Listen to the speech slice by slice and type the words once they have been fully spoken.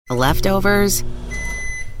leftovers,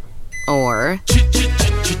 or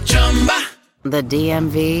the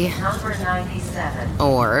DMV, Number 97.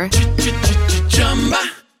 or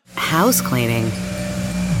house cleaning,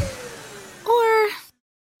 or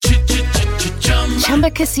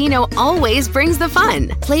Chumba Casino always brings the fun.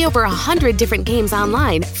 Play over 100 different games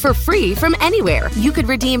online for free from anywhere. You could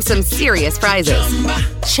redeem some serious prizes.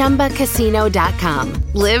 ChumbaCasino.com.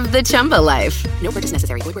 Live the Chumba life. No purchase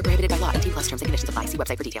necessary. Void where prohibited by law. 18+ terms and conditions apply. See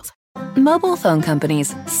website for details. Mobile phone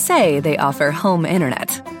companies say they offer home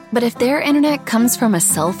internet. But if their internet comes from a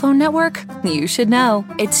cell phone network, you should know.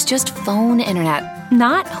 It's just phone internet,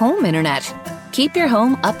 not home internet. Keep your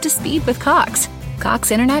home up to speed with Cox.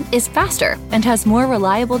 Cox Internet is faster and has more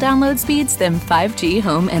reliable download speeds than 5G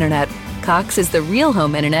home internet. Cox is the real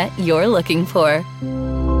home internet you're looking for.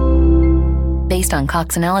 Based on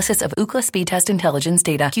Cox analysis of Ookla speed test intelligence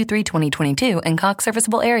data Q3 2022 and Cox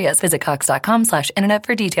serviceable areas, visit cox.com/internet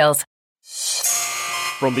for details.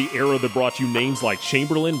 From the era that brought you names like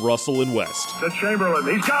Chamberlain, Russell, and West. To Chamberlain,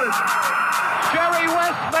 he's got it. Jerry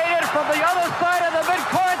West made it from the other side of the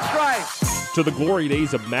midcourt stripe. To the glory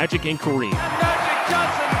days of Magic and Kareem. Magic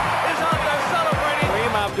Johnson is out there celebrating.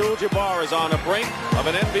 Kareem Abdul-Jabbar is on the brink of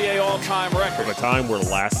an NBA all-time record. From a time where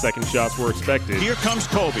last-second shots were expected. Here comes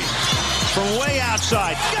Kobe from way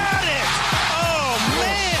outside. Got it! Oh,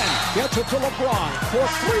 man! Gets it to LeBron for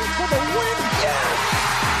three for the win. Yes!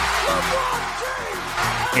 LeBron James!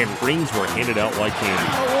 And rings were handed out like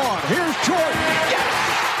candy. Here's Jordan. Yes!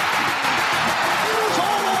 It's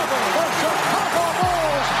all over. The Chicago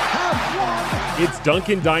Bulls have won. It's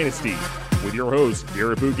Duncan Dynasty with your host,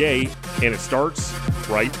 Garrett Bouguet, and it starts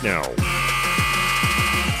right now.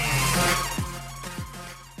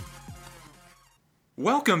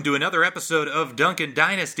 Welcome to another episode of Duncan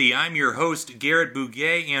Dynasty. I'm your host, Garrett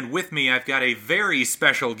Bouguet, and with me I've got a very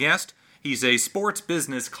special guest. He's a sports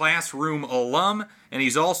business classroom alum, and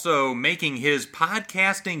he's also making his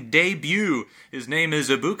podcasting debut. His name is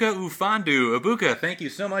Ebuka Ufandu. Ebuka, thank you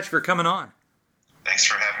so much for coming on. Thanks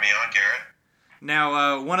for having me on, Garrett.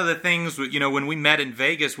 Now, one of the things, when we met in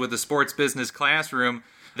Vegas with the sports business classroom,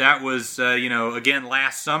 that was, again,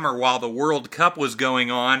 last summer while the World Cup was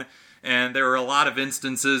going on, and there were a lot of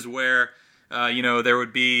instances where there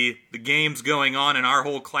would be the games going on, and our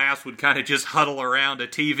whole class would kind of just huddle around a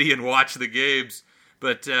TV and watch the games.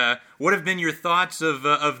 But what have been your thoughts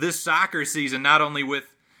of this soccer season, not only with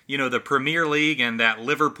the Premier League and that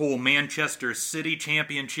Liverpool-Manchester City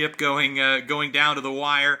championship going down to the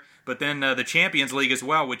wire, but then the Champions League as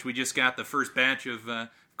well, which we just got the first batch of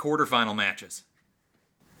quarterfinal matches?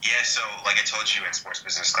 Yeah, so like I told you in Sports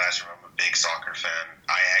Business Classroom, I'm a big soccer fan.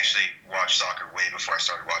 I actually watched soccer way before I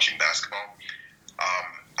started watching basketball.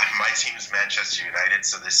 My team's Manchester United,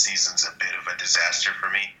 so this season's a bit of a disaster for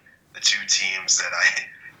me. The two teams that I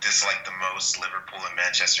dislike the most, Liverpool and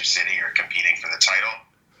Manchester City, are competing for the title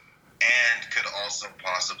and could also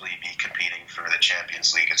possibly be competing for the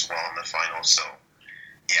Champions League as well in the finals. So,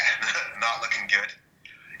 yeah, not looking good.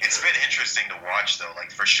 It's been interesting to watch, though,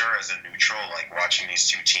 like, for sure, as a neutral, like, watching these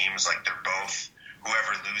two teams, like, they're both,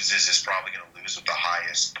 whoever loses is probably going to lose with the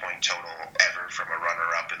highest point total ever from a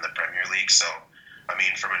runner-up in the Premier League. So, I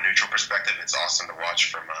mean, from a neutral perspective, it's awesome to watch.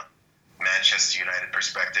 From a Manchester United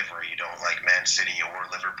perspective, where you don't like Man City or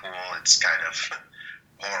Liverpool, it's kind of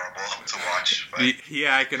horrible to watch. But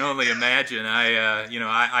yeah, I can only imagine.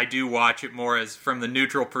 I do watch it more as from the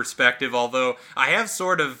neutral perspective, although I have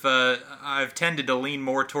sort of I've tended to lean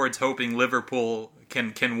more towards hoping Liverpool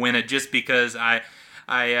can win it, just because I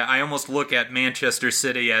almost look at Manchester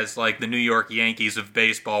City as like the New York Yankees of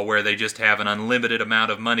baseball, where they just have an unlimited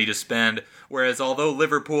amount of money to spend, whereas although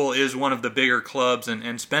Liverpool is one of the bigger clubs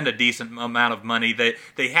and spend a decent amount of money,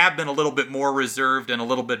 they have been a little bit more reserved and a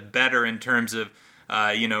little bit better in terms of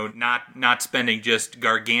not spending just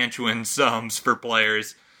gargantuan sums for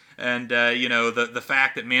players. And, the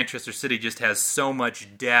fact that Manchester City just has so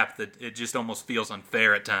much depth that it just almost feels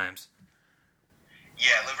unfair at times.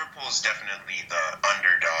 Yeah, Liverpool is definitely the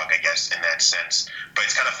underdog, I guess, in that sense. But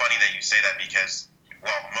it's kind of funny that you say that because,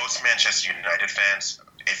 well, most Manchester United fans,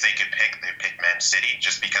 if they could pick, they'd pick Man City,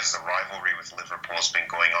 just because the rivalry with Liverpool has been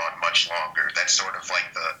going on much longer. That's sort of like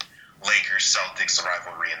the Lakers-Celtics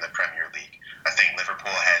rivalry in the Premier League. I think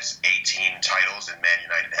Liverpool has 18 titles and Man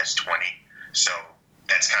United has 20. So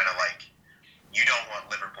that's kind of like, you don't want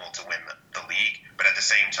Liverpool to win the league, but at the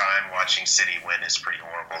same time, watching City win is pretty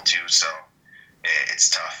horrible too, so it's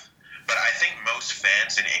tough. But I think most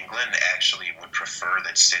fans in England actually would prefer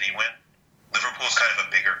that City win. Liverpool's kind of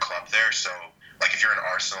a bigger club there, so like if you're an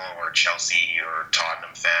Arsenal or Chelsea or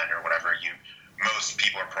Tottenham fan or whatever, most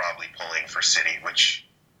people are probably pulling for City, which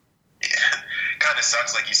kind of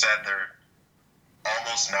sucks. Like you said, they're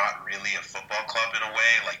almost not really a football club in a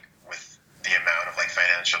way, like with the amount of like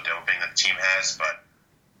financial doping that the team has. But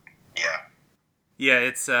yeah. Yeah,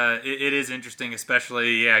 it is interesting,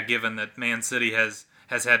 especially given that Man City has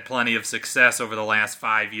had plenty of success over the last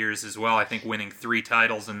 5 years as well. I think winning 3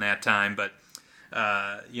 titles in that time. But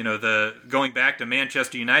going back to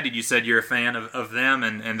Manchester United, you said you're a fan of them,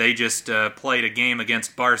 and they just played a game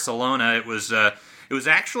against Barcelona. It was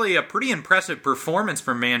actually a pretty impressive performance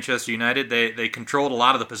from Manchester United. They controlled a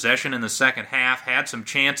lot of the possession in the second half, had some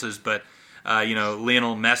chances, but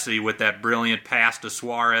Lionel Messi with that brilliant pass to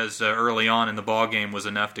Suarez early on in the ballgame was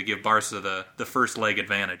enough to give Barca the first leg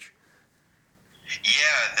advantage.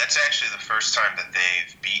 Yeah, that's actually the first time that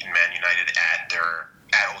they've beaten Man United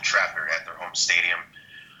at Old Trafford, at their home stadium.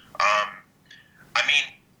 I mean,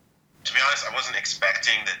 to be honest, I wasn't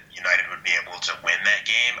expecting that United would be able to win that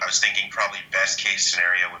game. I was thinking probably best case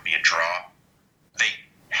scenario would be a draw. They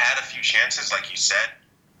had a few chances, like you said.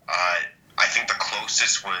 I think the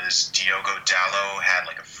closest was Diogo Dalot had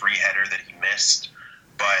like a free header that he missed.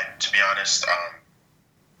 But to be honest,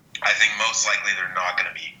 I think most likely they're not going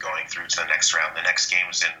to be going through to the next round. The next game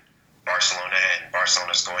is in Barcelona, and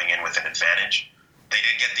Barcelona's going in with an advantage. They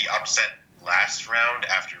did get the upset last round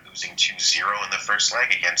after losing 2-0 in the first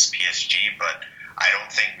leg against PSG, but I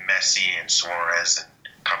don't think Messi and Suarez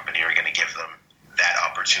and company are going to give them that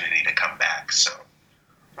opportunity to come back. So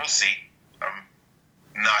we'll see. I'm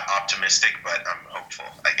not optimistic, but I'm hopeful,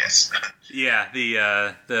 I guess. Yeah,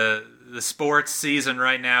 the sports season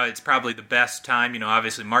right now, it's probably the best time.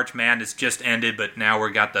 Obviously March Madness just ended, but now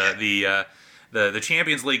we've got the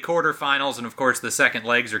Champions League quarterfinals, and of course the second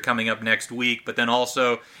legs are coming up next week. But then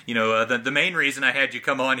also, the main reason I had you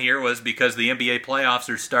come on here was because the NBA playoffs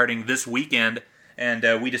are starting this weekend,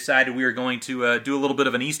 and we decided we were going to do a little bit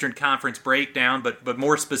of an Eastern Conference breakdown, but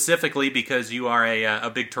more specifically because you are a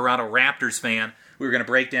big Toronto Raptors fan, we were going to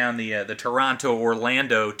break down the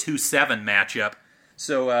Toronto-Orlando 2-7 matchup.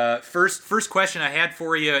 So first question I had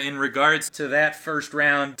for you in regards to that first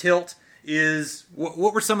round tilt is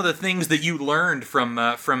what were some of the things that you learned from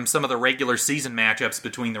some of the regular season matchups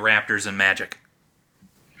between the Raptors and Magic?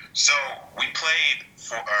 So we played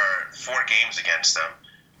 4 games against them.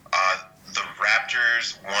 The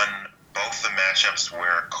Raptors won both the matchups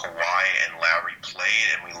where Kawhi and Lowry played,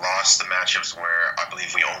 and we lost the matchups where I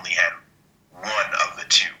believe we only had one of the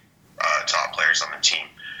 2 top players on the team.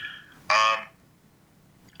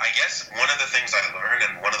 I guess one of the things I learned,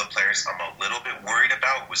 and one of the players I'm a little bit worried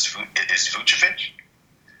about, is Vucevic.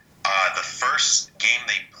 The first game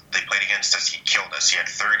they played against us, he killed us. He had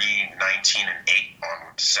 30, 19, and 8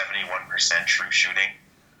 on 71% true shooting.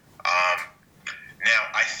 Now,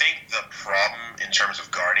 I think the problem in terms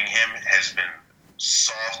of guarding him has been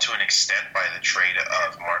solved to an extent by the trade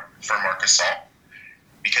for Marc Gasol.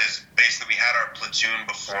 Because basically we had our platoon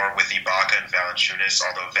before with Ibaka and Valanciunas,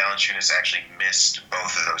 although Valanciunas actually missed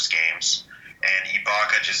both of those games. And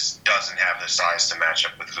Ibaka just doesn't have the size to match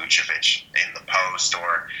up with Vucevic in the post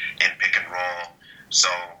or in pick and roll. So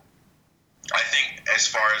I think as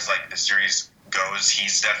far as like the series goes,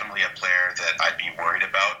 he's definitely a player that I'd be worried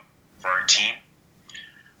about for our team.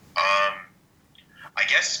 I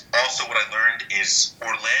guess also what I learned is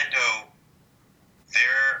Orlando,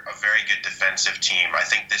 they're a very good defensive team. I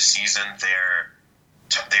think this season they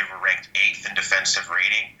were ranked 8th in defensive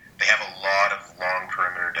rating. They have a lot of long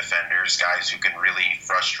perimeter defenders, guys who can really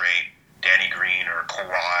frustrate Danny Green or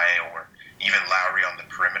Kawhi or even Lowry on the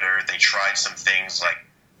perimeter. They tried some things like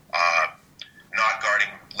not guarding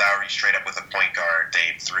Lowry straight up with a point guard.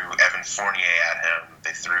 They threw Evan Fournier at him.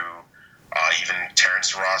 They threw even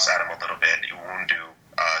Terrence Ross at him a little bit, Iwundu.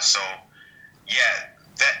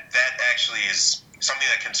 That actually is something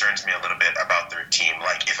that concerns me a little bit about their team.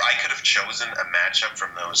 Like, if I could have chosen a matchup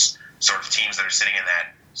from those sort of teams that are sitting in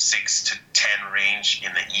that 6 to 10 range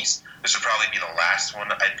in the East, this would probably be the last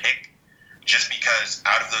one I'd pick. Just because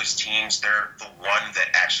out of those teams, they're the one that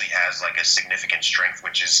actually has like a significant strength,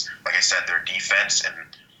 which is, like I said, their defense and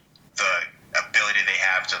the ability they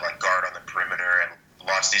have to like guard on the perimeter. And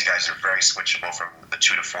lots of these guys are very switchable from the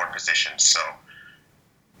 2 to 4 positions. So,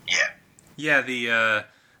 yeah. Yeah,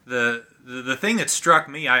 the thing that struck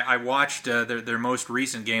me, I watched their most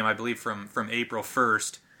recent game, I believe from April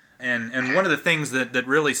 1st, and one of the things that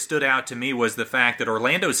really stood out to me was the fact that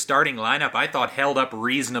Orlando's starting lineup, I thought, held up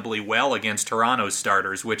reasonably well against Toronto's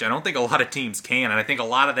starters, which I don't think a lot of teams can, and I think a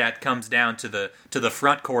lot of that comes down to the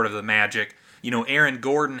front court of the Magic. Aaron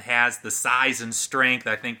Gordon has the size and strength,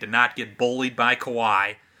 I think, to not get bullied by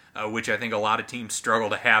Kawhi, which I think a lot of teams struggle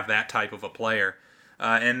to have that type of a player.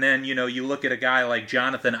 And then, you look at a guy like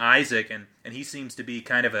Jonathan Isaac, and he seems to be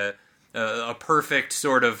kind of a a perfect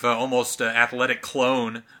sort of almost athletic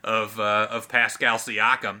clone of Pascal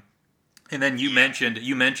Siakam. And then you mentioned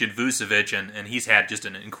Vucevic, and he's had just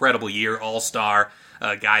an incredible year, all-star,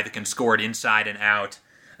 guy that can score it inside and out.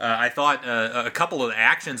 I thought a couple of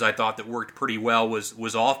actions I thought that worked pretty well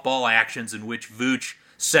was off-ball actions in which Vooch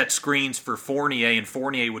set screens for Fournier, and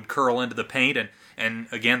Fournier would curl into the paint, and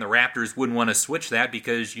again, the Raptors wouldn't want to switch that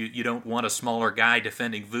because you don't want a smaller guy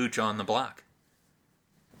defending Vooch on the block.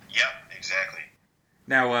 Yep, exactly.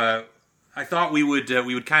 Now, I thought we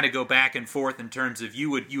would kind of go back and forth in terms of you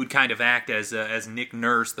would kind of act as Nick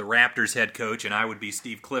Nurse, the Raptors head coach, and I would be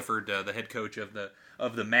Steve Clifford, the head coach of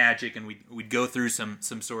the Magic, and we'd go through some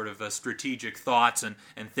sort of strategic thoughts and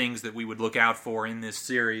things that we would look out for in this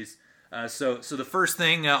series. So the first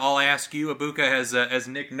thing I'll ask you, Abuka, as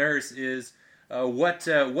Nick Nurse, is what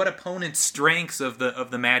opponent's strengths of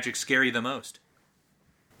the Magic scare you the most?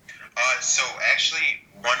 So actually,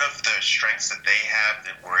 one of the strengths that they have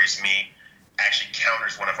that worries me actually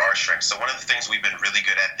counters one of our strengths. So one of the things we've been really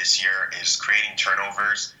good at this year is creating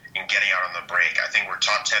turnovers and getting out on the break. I think we're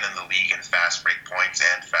top 10 in the league in fast break points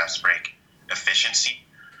and fast break efficiency.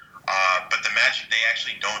 But the Magic, they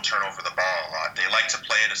actually don't turn over the ball a lot. They like to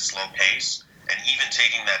play at a slow pace, and even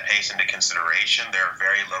taking that pace into consideration, they're a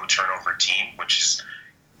very low turnover team, which is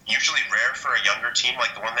usually rare for a younger team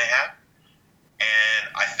like the one they have.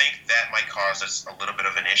 And I think that might cause us a little bit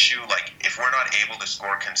of an issue. Like, if we're not able to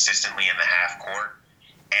score consistently in the half court,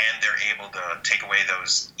 and they're able to take away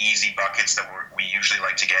those easy buckets that we usually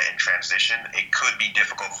like to get in transition, it could be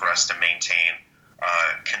difficult for us to maintain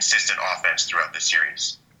consistent offense throughout the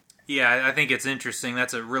series. Yeah, I think it's interesting.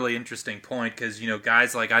 That's a really interesting point because,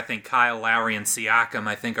 guys like I think Kyle Lowry and Siakam,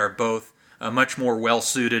 I think are both much more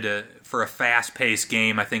well-suited for a fast-paced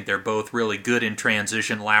game. I think they're both really good in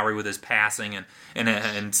transition. Lowry with his passing and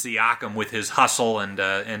Siakam with his hustle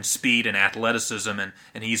and speed and athleticism,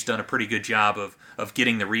 and he's done a pretty good job of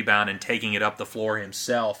getting the rebound and taking it up the floor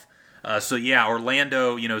himself. So yeah,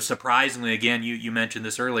 Orlando, surprisingly, again, you mentioned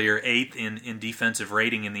this earlier, 8th in defensive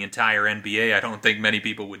rating in the entire NBA. I don't think many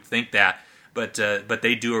people would think that. But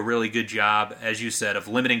they do a really good job, as you said, of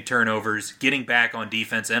limiting turnovers, getting back on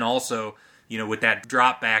defense, and also, with that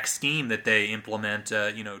drop-back scheme that they implement,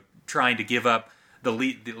 trying to give up the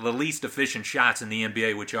least efficient shots in the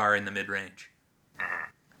NBA, which are in the mid-range.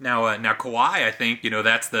 Now Kawhi, I think,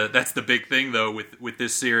 that's the big thing though with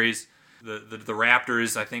this series. The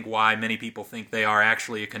Raptors, I think, why many people think they are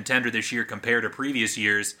actually a contender this year compared to previous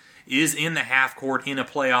years, is in the half court in a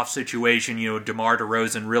playoff situation. DeMar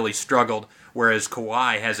DeRozan really struggled, whereas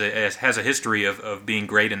Kawhi has a history of being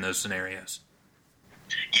great in those scenarios.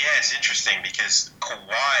 Yeah, it's interesting because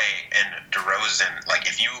Kawhi and DeRozan, like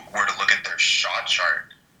if you were to look at their shot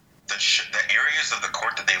chart, the areas of the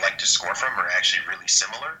court that they like to score from are actually really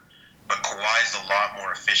similar. But Kawhi's a lot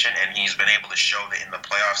more efficient, and he's been able to show that in the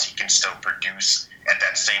playoffs he can still produce at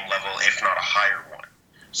that same level, if not a higher one.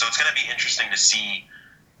 So it's going to be interesting to see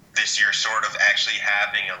this year sort of actually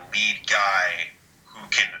having a lead guy who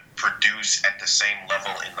can produce at the same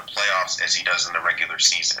level in the playoffs as he does in the regular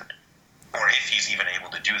season. Or if he's even able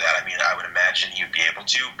to do that. I mean, I would imagine he would be able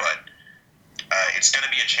to, but it's going to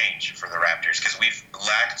be a change for the Raptors because we've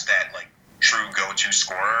lacked that true go-to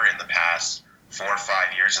scorer in the past 4 or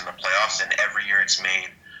 5 years in the playoffs, and every year it's made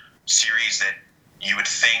series that you would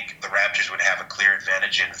think the Raptors would have a clear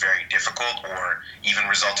advantage in very difficult, or even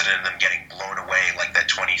resulted in them getting blown away like that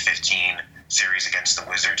 2015 series against the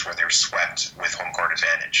Wizards where they were swept with home court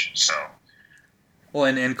advantage. So, well,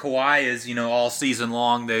 and Kawhi is, all season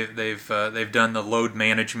long they've done the load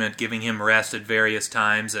management, giving him rest at various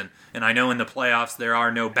times, and I know in the playoffs there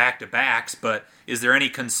are no back-to-backs, but is there any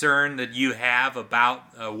concern that you have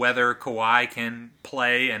about whether Kawhi can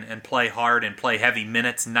play and play hard and play heavy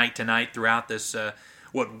minutes night to night throughout this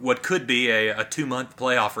what could be a 2-month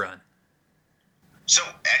playoff run? So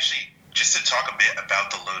actually, just to talk a bit about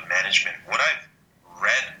the load management, what I've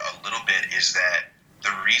read a little bit is that the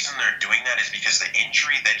reason they're doing that is because the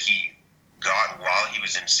injury that he got while he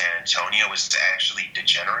was in San Antonio was actually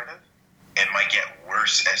degenerative and might get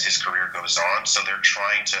worse as his career goes on. So they're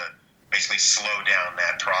trying to basically slow down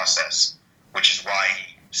that process, which is why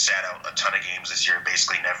he sat out a ton of games this year,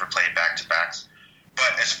 basically never played back-to-backs.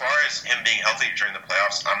 But as far as him being healthy during the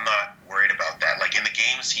playoffs, I'm not worried about that. Like in the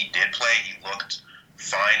games he did play, he looked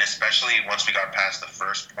fine, especially once we got past the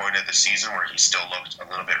first point of the season where he still looked a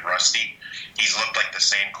little bit rusty. He's looked like the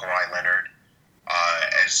same Kawhi Leonard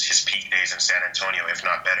as his peak days in San Antonio, if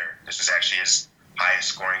not better. This was actually his highest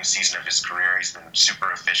scoring season of his career. He's been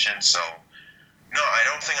super efficient. So, no, I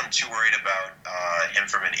don't think I'm too worried about him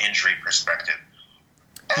from an injury perspective.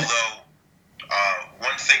 Although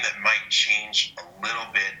One thing that might change a little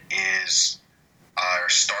bit is our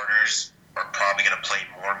starters are probably going to play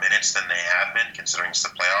more minutes than they have been, considering it's the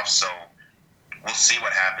playoffs. So we'll see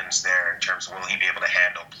what happens there in terms of will he be able to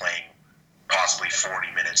handle playing possibly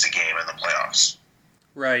 40 minutes a game in the playoffs.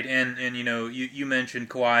 Right, and you mentioned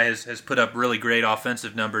Kawhi has put up really great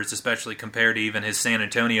offensive numbers, especially compared to even his San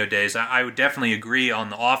Antonio days. I would definitely agree on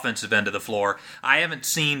the offensive end of the floor. I haven't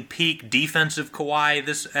seen peak defensive Kawhi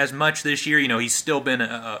as much this year. He's still been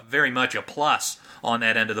very much a plus on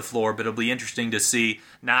that end of the floor, but it'll be interesting to see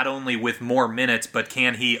not only with more minutes, but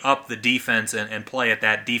can he up the defense and play at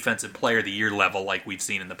that defensive player of the year level like we've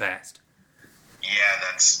seen in the past.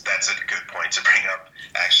 Yeah, that's a good point to bring up.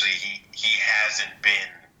 Actually, he hasn't been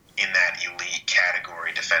in that elite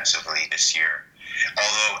category defensively this year.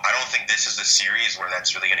 Although I don't think this is a series where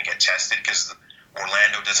that's really going to get tested because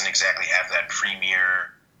Orlando doesn't exactly have that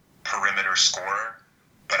premier perimeter scorer.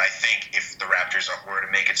 But I think if the Raptors were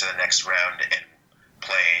to make it to the next round and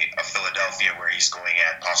play a Philadelphia where he's going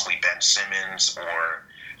at possibly Ben Simmons or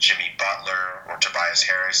Jimmy Butler or Tobias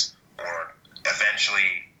Harris or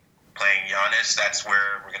eventually playing Giannis, that's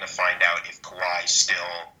where we're going to find out if Kawhi's still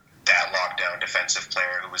that lockdown defensive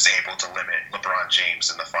player who was able to limit LeBron James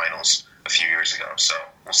in the finals a few years ago. So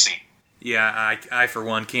we'll see. Yeah, I for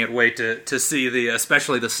one can't wait to see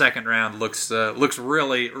especially the second round looks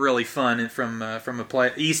really really fun from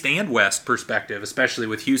a East and West perspective, especially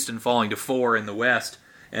with Houston falling to 4 in the West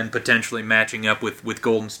and potentially matching up with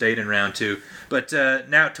Golden State in round 2. But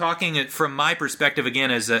now talking from my perspective again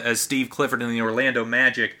as Steve Clifford and the Orlando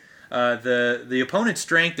Magic. The opponent's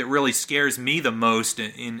strength that really scares me the most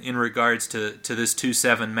in regards to this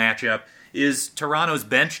 2-7 matchup is Toronto's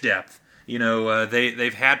bench depth.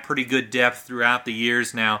 They've had pretty good depth throughout the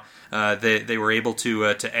years now. They were able to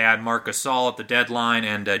add Marc Gasol at the deadline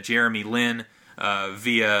and Jeremy Lin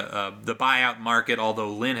via the buyout market,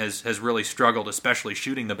 although Lin has really struggled, especially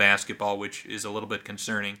shooting the basketball, which is a little bit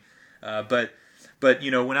concerning. But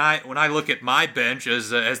when I look at my bench as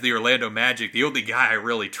the Orlando Magic, the only guy I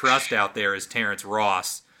really trust out there is Terrence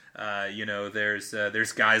Ross.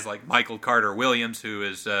 There's guys like Michael Carter Williams, who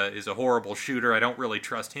is a horrible shooter. I don't really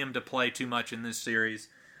trust him to play too much in this series.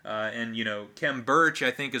 And Khem Birch,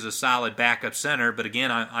 I think, is a solid backup center. But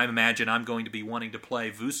again, I imagine I'm going to be wanting to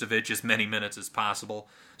play Vucevic as many minutes as possible.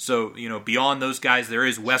 So beyond those guys, there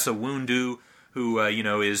is Wes Iwundu, who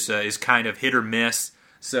is kind of hit or miss.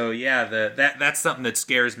 So yeah, that's something that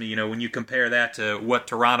scares me. When you compare that to what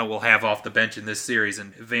Toronto will have off the bench in this series,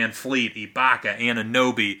 and Van Fleet, Ibaka,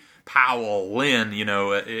 Anunoby, Powell, Lin,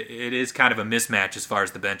 it is kind of a mismatch as far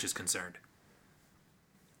as the bench is concerned.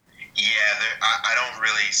 Yeah, I don't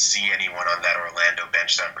really see anyone on that Orlando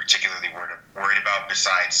bench that I'm particularly worried about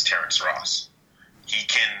besides Terrence Ross. He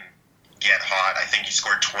can get hot. I think he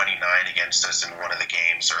scored 29 against us in one of the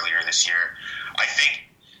games earlier this year.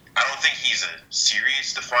 I don't think he's a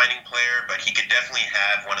serious defining player, but he could definitely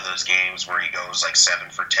have one of those games where he goes like 7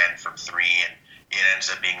 for 10 from 3, and it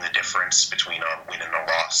ends up being the difference between a win and a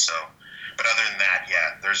loss. So, but other than that,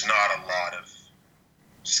 yeah, there's not a lot of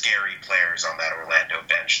scary players on that Orlando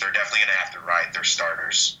bench. They're definitely going to have to ride their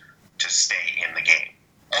starters to stay in the game.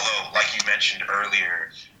 Although, like you mentioned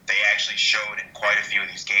earlier, they actually showed in quite a few of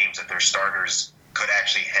these games that their starters could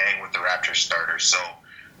actually hang with the Raptors starters. So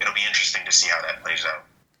it'll be interesting to see how that plays out.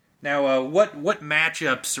 Now, what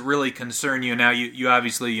matchups really concern you? Now, you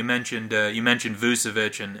obviously you mentioned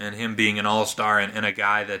Vucevic and him being an all-star and a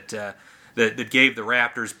guy that gave the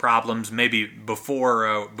Raptors problems maybe before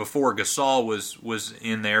Gasol was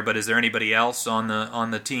in there. But is there anybody else on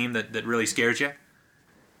the team that really scares you?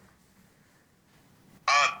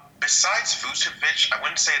 Besides Vucevic, I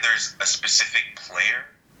wouldn't say there's a specific player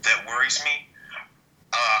that worries me.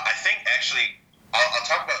 I think actually I'll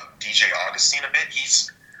talk about DJ Augustin a bit.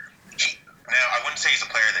 Now, I wouldn't say he's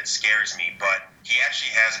a player that scares me, but he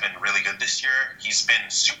actually has been really good this year. He's been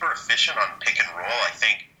super efficient on pick and roll. I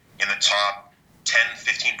think in the top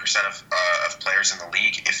 10-15% of players in the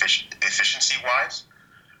league, efficiency-wise.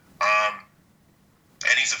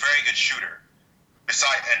 And he's a very good shooter.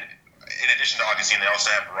 And in addition to Augustine, they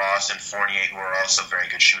also have Ross and Fournier, who are also very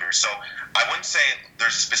good shooters. So I wouldn't say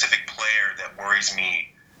there's a specific player that worries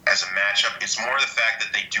me as a matchup. It's more the fact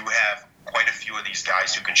that they do have quite a few of these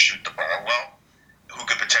guys who can shoot the ball well, who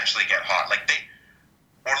could potentially get hot.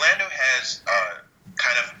 Orlando has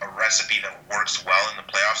kind of a recipe that works well in the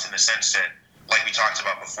playoffs in the sense that, like we talked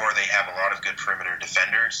about before, they have a lot of good perimeter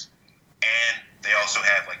defenders, and they also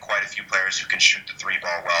have quite a few players who can shoot the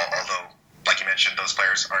 3-ball well, although, like you mentioned, those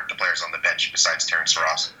players aren't the players on the bench besides Terrence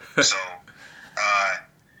Ross. So,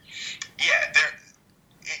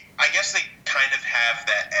 I guess they kind of have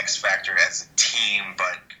that X factor as a team team,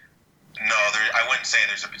 but no, I wouldn't say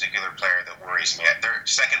there's a particular player that worries me. Their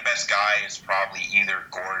second best guy is probably either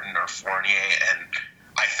Gordon or Fournier, and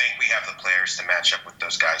I think we have the players to match up with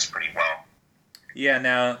those guys pretty well. Yeah,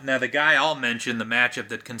 now the guy I'll mention, the matchup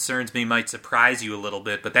that concerns me might surprise you a little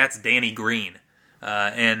bit, but that's Danny Green.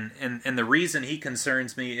 And the reason he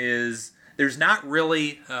concerns me is there's not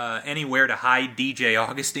really anywhere to hide DJ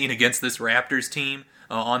Augustin against this Raptors team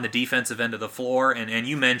on the defensive end of the floor. And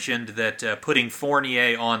you mentioned that putting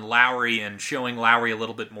Fournier on Lowry and showing Lowry a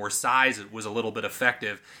little bit more size was a little bit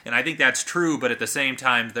effective. And I think that's true, but at the same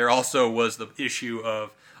time, there also was the issue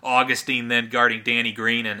of Augustin then guarding Danny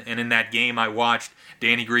Green, and in that game I watched,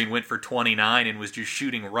 Danny Green went for 29 and was just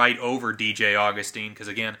shooting right over DJ Augustin, because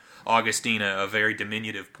again, Augustin, a very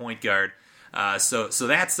diminutive point guard. So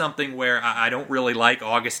that's something where I don't really like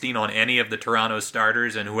Augustin on any of the Toronto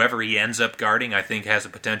starters, and whoever he ends up guarding, I think has a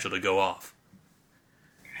potential to go off.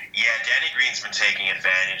 Yeah, Danny Green's been taking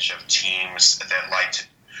advantage of teams that like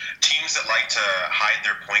to hide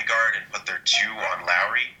their point guard and put their two on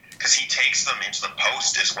Lowry, because he takes them into the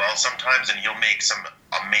post as well sometimes, and he'll make some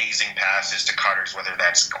amazing passes to cutters, whether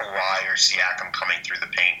that's Kawhi or Siakam coming through the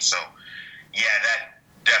paint. So, yeah, that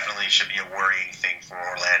definitely should be a worrying thing for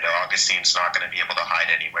Orlando. Augustin's not going to be able to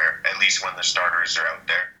hide anywhere, at least when the starters are out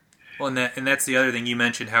there. Well, and that's the other thing. You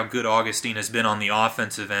mentioned how good Augustin has been on the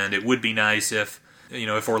offensive end. It would be nice if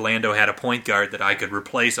Orlando had a point guard that I could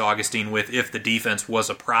replace Augustin with if the defense was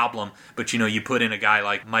a problem. But, you put in a guy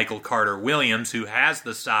like Michael Carter-Williams, who has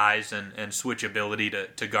the size and switch ability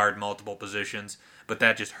to guard multiple positions, but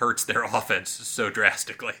that just hurts their offense so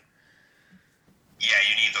drastically. Yeah,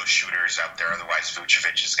 you need those shooters out there, otherwise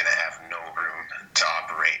Vucevic is going to have no room to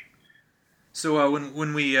operate. So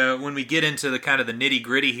when we get into the kind of the nitty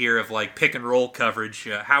gritty here of like pick and roll coverage,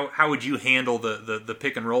 how would you handle the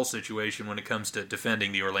pick and roll situation when it comes to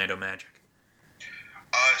defending the Orlando Magic?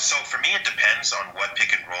 So for me, it depends on what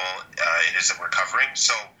pick and roll it is that we're covering.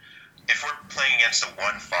 So if we're playing against a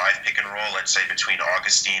 1-5 pick and roll, let's say between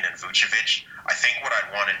Augustin and Vucevic, I think what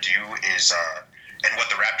I'd want to do is, and what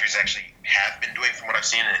the Raptors actually have been doing from what I've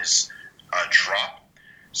seen, is drop.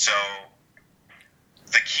 So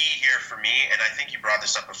the key here for me, and I think you brought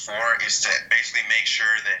this up before, is to basically make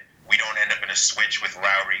sure that we don't end up in a switch with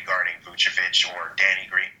Lowry guarding Vucevic or Danny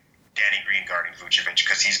Green guarding Vucevic,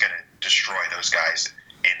 because he's going to destroy those guys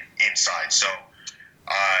inside. So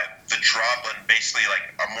the drop, and basically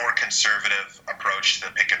like a more conservative approach to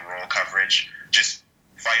the pick and roll coverage, just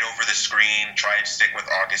fight over the screen, try and stick with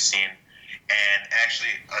Augustin. And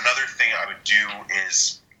actually, another thing I would do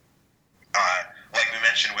is, like we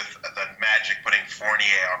mentioned with the Magic putting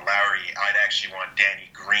Fournier on Lowry, I'd actually want Danny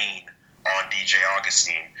Green on DJ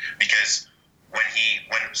Augustin, because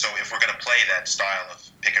so if we're going to play that style of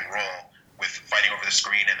pick and roll with fighting over the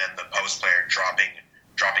screen and then the post player dropping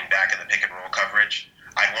back in the pick and roll coverage,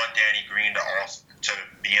 I'd want Danny Green to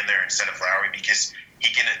be in there instead of Lowry, because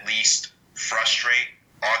he can at least frustrate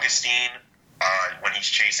Augustin when he's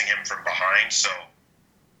chasing him from behind. So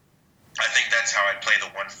I think that's how I'd play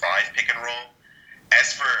the 1-5 pick and roll.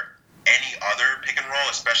 As for any other pick and roll,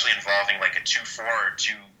 especially involving like a 2-4 or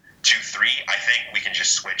 2-3, I think we can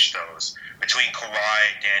just switch those. Between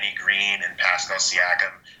Kawhi, Danny Green, and Pascal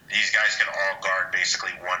Siakam, these guys can all guard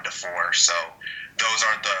basically 1-4. So those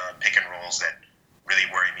aren't the pick and rolls that really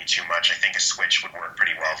worry me too much. I think a switch would work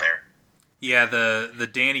pretty well there. Yeah, the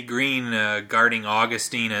Danny Green guarding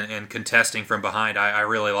Augustin and contesting from behind, I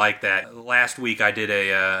really like that. Last week I did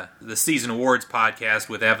the Season Awards podcast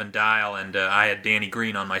with Evan Dial, and I had Danny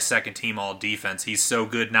Green on my second team all defense. He's so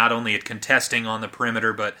good not only at contesting on the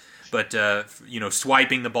perimeter, but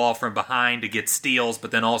swiping the ball from behind to get steals, but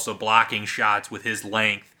then also blocking shots with his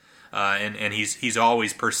length. And he's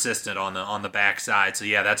always persistent on the backside. So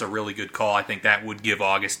yeah, that's a really good call. I think that would give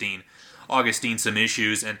Augustin some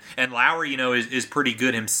issues, and Lowry, is pretty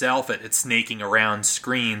good himself at snaking around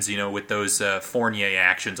screens, with those Fournier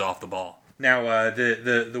actions off the ball. Now,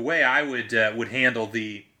 the way I would handle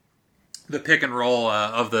the pick and roll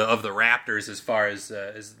of the Raptors as far as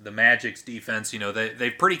the Magic's defense,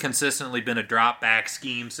 they've pretty consistently been a drop back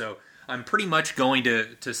scheme, so I'm pretty much going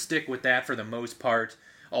to stick with that for the most part.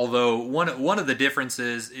 Although one of the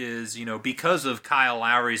differences is, because of Kyle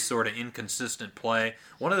Lowry's sort of inconsistent play,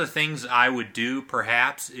 one of the things I would do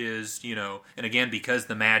perhaps is, and again, because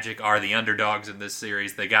the Magic are the underdogs in this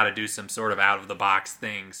series, they got to do some sort of out-of-the-box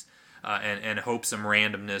things. and hope some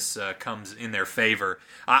randomness comes in their favor.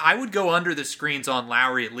 I would go under the screens on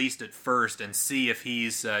Lowry at least at first and see if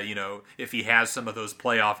he's, if he has some of those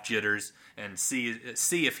playoff jitters, and see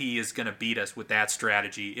if he is going to beat us with that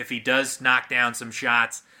strategy. If he does knock down some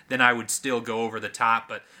shots, then I would still go over the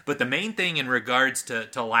top. But the main thing in regards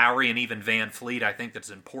to Lowry and even Van Fleet, I think that's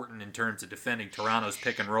important in terms of defending Toronto's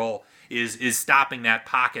pick and roll, is stopping that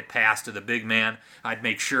pocket pass to the big man. I'd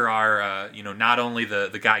make sure our, not only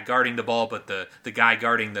the guy guarding the ball, but the guy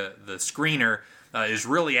guarding the screener is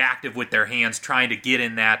really active with their hands, trying to get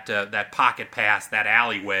in that pocket pass, that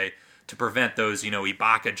alleyway, to prevent those,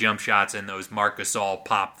 Ibaka jump shots and those Marc Gasol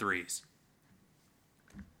pop threes.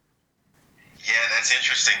 Yeah, that's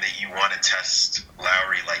interesting that you want to test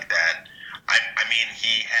Lowry like that. I mean,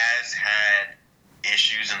 he has had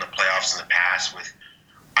issues in the playoffs in the past with,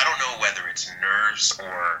 I don't know whether it's nerves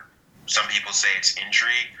or some people say it's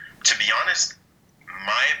injury. To be honest,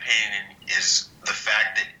 my opinion is the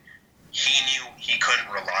fact that he knew he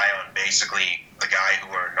couldn't rely on basically the guy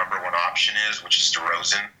who our number one option is, which is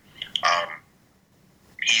DeRozan.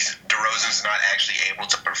 DeRozan's not actually able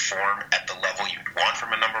to perform at the level you'd want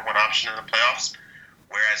from a number one option in the playoffs.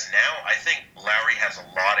 Whereas now, I think Lowry has a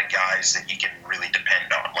lot of guys that he can really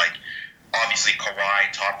depend on. Like, obviously, Kawhi,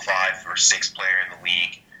 top 5 or 6 player in the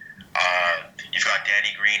league. You've got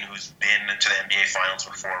Danny Green, who's been to the NBA Finals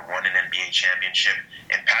before, won an NBA championship,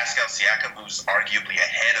 and Pascal Siakam, who's arguably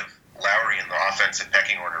ahead of Lowry in the offensive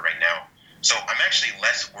pecking order right now. So I'm actually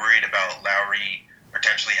less worried about Lowry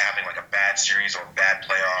potentially having like a bad series or bad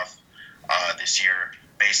playoff this year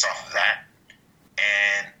based off of that.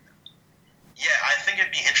 And yeah, I think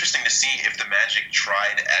it'd be interesting to see if the Magic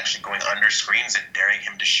tried actually going under screens and daring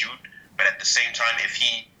him to shoot. But at the same time, if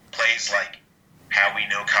he plays like how we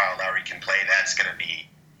know Kyle Lowry can play, that's going to be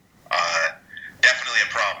definitely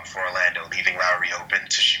a problem for Orlando, leaving Lowry open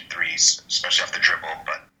to shoot threes, especially off the dribble.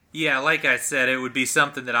 But yeah, like I said, it would be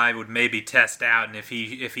something that I would maybe test out, and if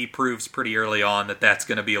he proves pretty early on that that's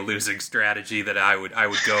going to be a losing strategy, that I would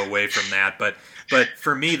go away from that. But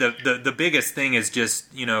for me, the biggest thing is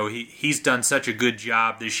just, he's done such a good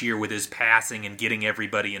job this year with his passing and getting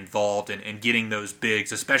everybody involved and getting those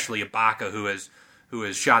bigs, especially Ibaka, who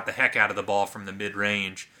has shot the heck out of the ball from the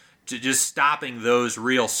mid-range. Just stopping those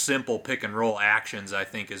real simple pick-and-roll actions, I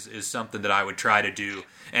think, is something that I would try to do.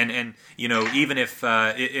 And even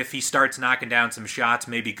if he starts knocking down some shots,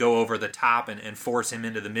 maybe go over the top and force him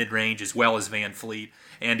into the mid-range as well as Van Fleet.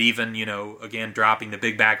 And even, again, dropping the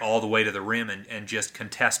big back all the way to the rim and just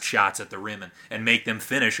contest shots at the rim and make them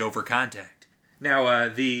finish over contact. Now,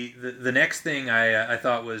 the next thing I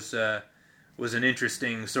thought was an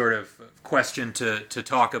interesting sort of question to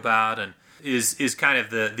talk about, and is kind of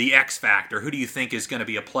the X factor. Who do you think is going to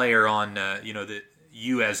be a player on that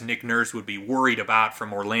you as Nick Nurse would be worried about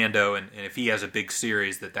from Orlando, and if he has a big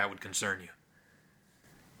series that would concern you?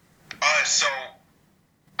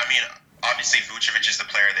 Obviously Vucevic is the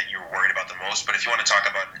player that you're worried about the most, but if you want to talk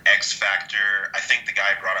about an X factor, I think the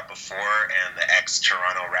guy I brought up before, and the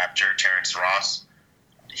ex-Toronto Raptor, Terrence Ross,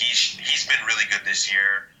 he's been really good this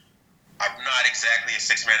year. I'm not exactly a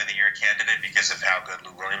Sixth Man of the Year candidate because of how good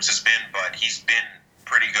Lou Williams has been, but he's been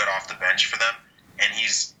pretty good off the bench for them, and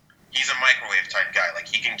he's a microwave type guy. Like,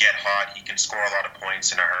 he can get hot, he can score a lot of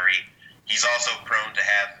points in a hurry. He's also prone to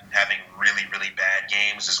having really, really bad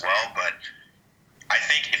games as well, but I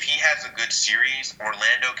think if he has a good series,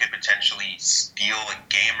 Orlando could potentially steal a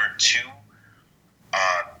game or two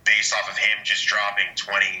based off of him just dropping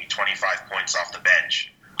 20, 25 points off the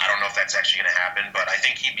bench. I don't know if that's actually going to happen, but I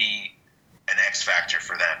think he'd be an X factor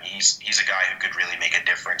for them. He's a guy who could really make a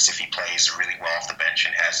difference if he plays really well off the bench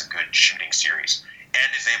and has a good shooting series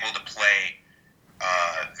and is able to play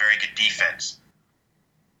very good defense.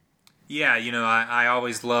 Yeah, I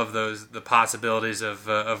always love the possibilities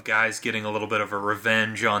of guys getting a little bit of a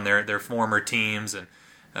revenge on their former teams, and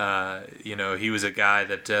he was a guy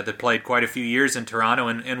that played quite a few years in Toronto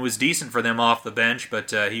and was decent for them off the bench,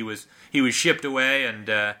 but he was shipped away, and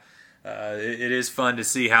it is fun to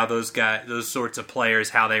see how those sorts of players,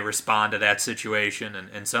 how they respond to that situation,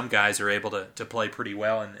 and some guys are able to play pretty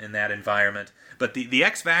well in that environment. But the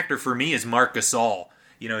X factor for me is Marc Gasol.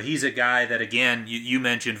 He's a guy that, again, you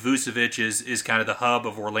mentioned Vucevic is kind of the hub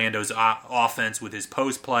of Orlando's offense with his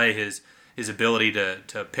post play, his ability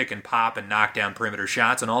to pick and pop and knock down perimeter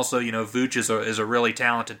shots, and also, Vuce is a really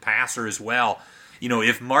talented passer as well.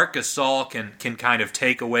 If Marc Gasol can kind of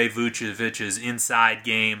take away Vucevic's inside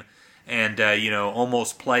game and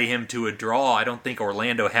almost play him to a draw, I don't think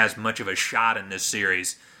Orlando has much of a shot in this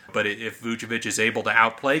series. But if Vucevic is able to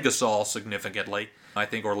outplay Gasol significantly, I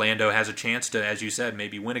think Orlando has a chance to, as you said,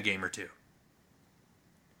 maybe win a game or two.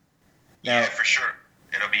 Yeah, for sure.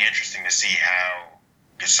 It'll be interesting to see how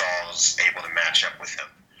Gasol's able to match up with him.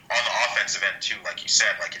 On the offensive end, too, like you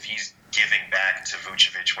said, like if he's giving back to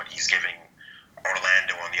Vucevic what he's giving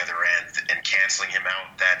Orlando on the other end and canceling him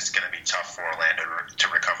out, that's going to be tough for Orlando to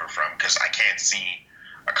recover from, because I can't see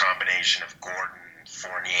a combination of Gordon,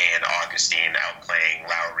 Fournier, and Augustine outplaying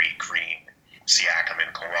Lowry, Green, Siakam,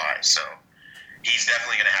 and Kawhi. So he's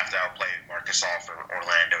definitely going to have to outplay Marc Gasol for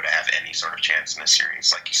Orlando to have any sort of chance in this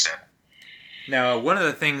series, like you said. Now, one of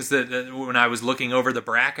the things that when I was looking over the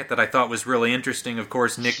bracket that I thought was really interesting, of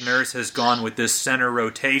course, Nick Nurse has gone with this center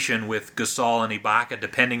rotation with Gasol and Ibaka,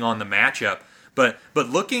 depending on the matchup. But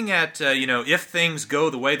looking at, if things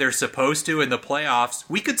go the way they're supposed to in the playoffs,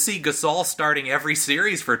 we could see Gasol starting every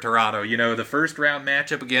series for Toronto. The first round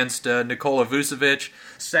matchup against Nikola Vucevic.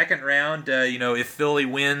 Second round, if Philly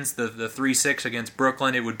wins the 3-6 against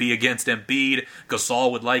Brooklyn, it would be against Embiid.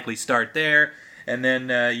 Gasol would likely start there. And then,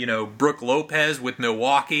 Brook Lopez with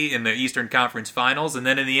Milwaukee in the Eastern Conference Finals, and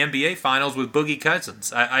then in the NBA Finals with Boogie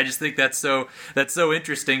Cousins. I just think that's so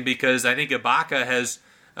interesting, because I think Ibaka has,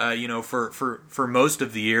 for most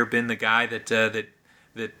of the year, been the guy that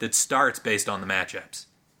starts based on the matchups.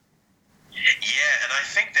 Yeah, and I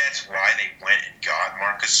think that's why they went and got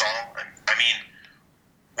Marc Gasol. I mean,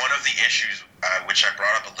 one of the issues, which I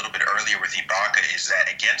brought up a little bit earlier with Ibaka, is that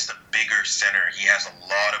against a bigger center, he has a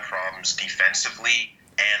lot of problems defensively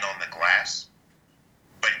and on the glass.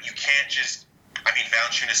 But you can't just... I mean,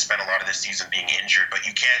 Valanciunas spent a lot of this season being injured, but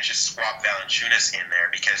you can't just swap Valanciunas in there,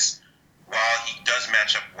 because while he does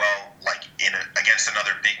match up well, like against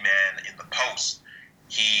another big man in the post,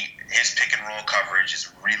 his pick and roll coverage is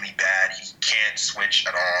really bad. He can't switch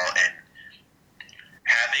at all, and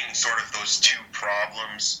having sort of those two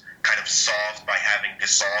problems kind of solved by having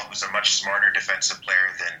Gasol, who's a much smarter defensive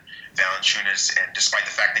player than Valanciunas, and despite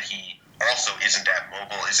the fact that he also isn't that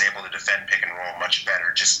mobile, is able to defend pick and roll much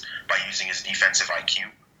better just by using his defensive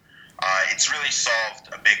IQ. It's really solved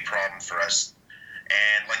a big problem for us.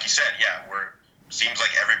 And like you said, seems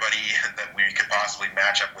like everybody that we could possibly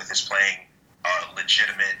match up with is playing a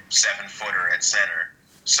legitimate 7-footer at center.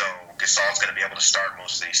 So Gasol's going to be able to start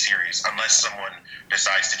most of these series, unless someone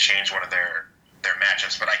decides to change one of their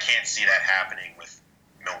matchups. But I can't see that happening with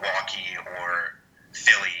Milwaukee or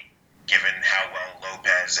Philly, given how well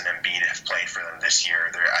Lopez and Embiid have played for them this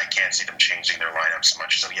year. I can't see them changing their lineups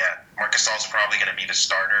much. So Marc Gasol's probably going to be the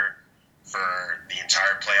starter for the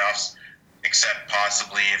entire playoffs, except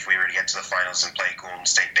possibly if we were to get to the finals and play Golden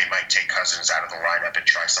State, they might take Cousins out of the lineup and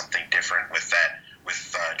try something different with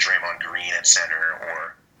Draymond Green at center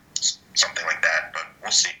or something like that, but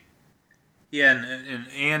we'll see. Yeah,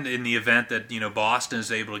 and in the event that Boston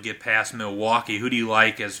is able to get past Milwaukee, who do you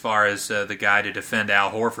like as far as the guy to defend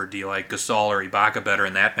Al Horford? Do you like Gasol or Ibaka better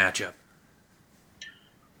in that matchup?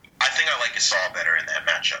 I think I like Gasol better in that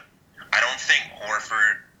matchup. I don't think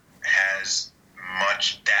Horford has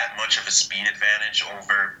that much of a speed advantage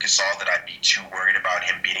over Gasol that I'd be too worried about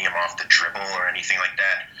him beating him off the dribble or anything like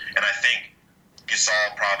that. And I think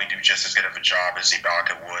Gasol probably do just as good of a job as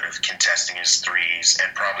Ibaka would of contesting his threes,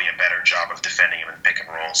 and probably a better job of defending him in pick and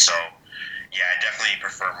roll. So, I definitely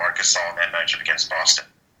prefer Marc Gasol in that matchup against Boston.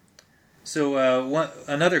 So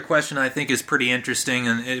another question I think is pretty interesting,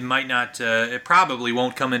 and it might not, it probably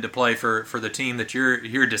won't come into play for the team that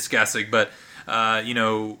you're discussing, but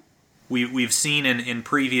We've seen in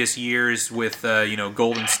previous years with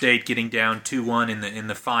Golden State getting down 2-1 in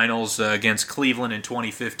the finals against Cleveland in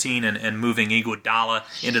 2015 and moving Iguodala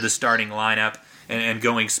into the starting lineup and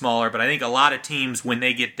going smaller. But I think a lot of teams, when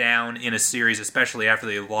they get down in a series, especially after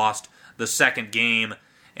they've lost the second game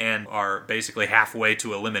and are basically halfway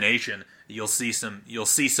to elimination, you'll see some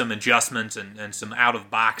adjustments and some out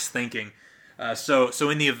of box thinking. So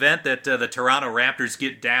in the event that the Toronto Raptors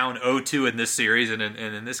get down 0-2 in this series, and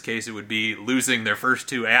in this case it would be losing their first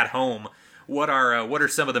two at home, what are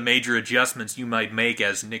some of the major adjustments you might make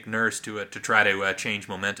as Nick Nurse to try to change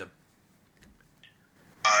momentum?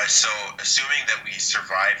 So assuming that we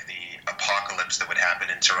survive the apocalypse that would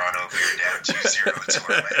happen in Toronto if we were down 2-0 to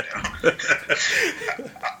Orlando,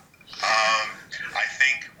 I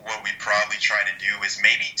think what we'd probably try to do is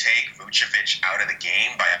maybe take Vucevic out of the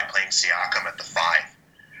game by playing Siakam at the 5.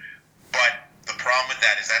 But the problem with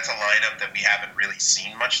that is that's a lineup that we haven't really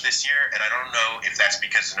seen much this year, and I don't know if that's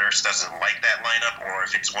because Nurse doesn't like that lineup or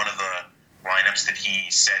if it's one of the lineups that he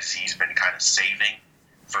says he's been kind of saving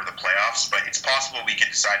for the playoffs. But it's possible we could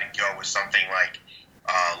decide to go with something like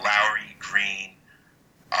Lowry, Green,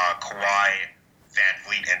 Kawhi, Van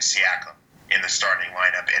Vliet, and Siakam in the starting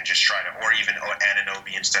lineup, and just try to, or even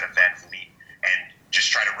Anunoby instead of Van Vliet, and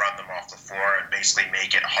just try to run them off the floor and basically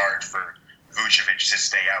make it hard for Vucevic to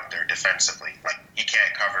stay out there defensively. Like, he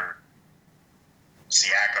can't cover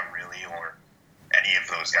Siakam really, or any of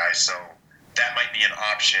those guys. So that might be an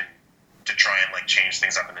option to try and like change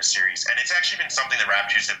things up in the series. And it's actually been something the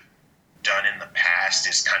Raptors have done in the past,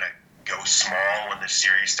 is kind of go small when the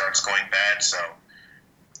series starts going bad. So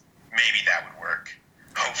maybe that would work.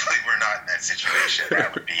 Hopefully we're not in that situation.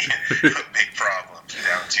 That would be a big problem,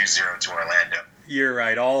 down 2-0 to Orlando. You're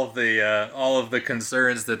right. All of the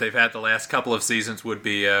concerns that they've had the last couple of seasons would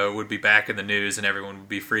be back in the news, and everyone would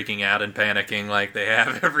be freaking out and panicking like they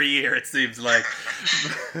have every year, it seems like.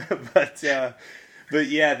 But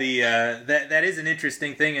yeah, that is an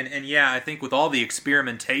interesting thing, and yeah, I think with all the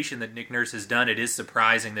experimentation that Nick Nurse has done, it is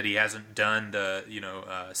surprising that he hasn't done the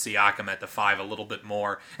Siakam at the 5 a little bit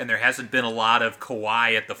more, and there hasn't been a lot of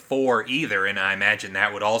Kawhi at the 4 either, and I imagine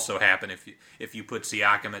that would also happen if you put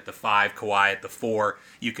Siakam at the 5, Kawhi at the 4,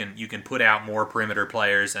 you can put out more perimeter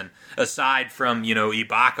players, and aside from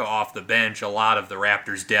Ibaka off the bench, a lot of the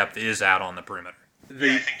Raptors' depth is out on the perimeter.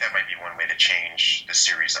 Yeah, I think that might be one way to change the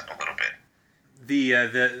series up a little bit. The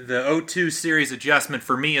 0-2 series adjustment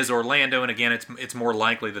for me is Orlando, and again, it's more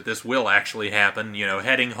likely that this will actually happen.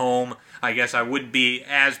 Heading home, I guess I wouldn't be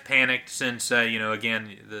as panicked since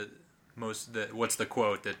again what's the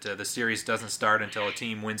quote, that the series doesn't start until a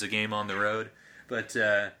team wins a game on the road. But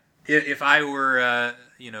if I were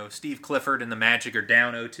Steve Clifford and the Magic are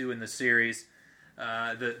down 0-2 in the series,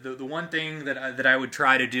 the one thing that I would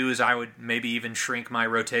try to do is I would maybe even shrink my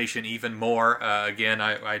rotation even more. Again,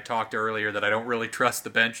 I talked earlier that I don't really trust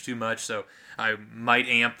the bench too much, so I might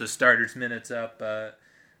amp the starters' minutes up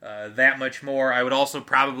that much more. I would also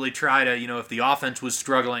probably try to, if the offense was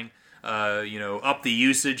struggling, up the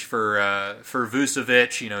usage for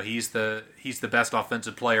Vucevic. He's the best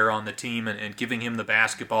offensive player on the team, and giving him the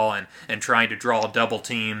basketball and trying to draw double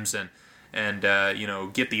teams and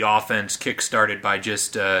get the offense kick-started by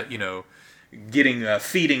just feeding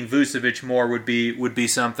Vucevic more would be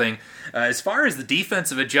something. As far as the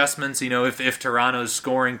defensive adjustments, if Toronto's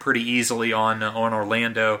scoring pretty easily on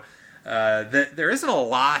Orlando, there isn't a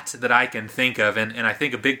lot that I can think of, and I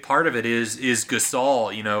think a big part of it is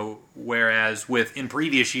Gasol. Whereas in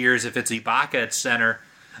previous years, if it's Ibaka at center,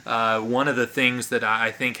 one of the things that I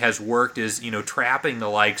think has worked is trapping the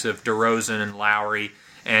likes of DeRozan and Lowry,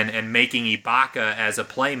 and making Ibaka as a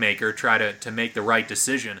playmaker try to make the right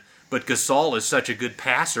decision. But Gasol is such a good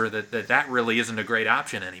passer that really isn't a great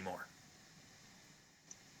option anymore.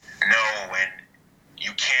 No, and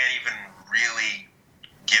you can't even really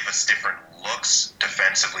give us different looks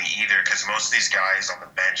defensively either, because most of these guys on the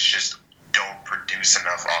bench just don't produce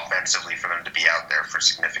enough offensively for them to be out there for a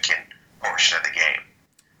significant portion of the game.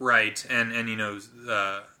 Right, and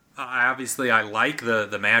obviously, I like the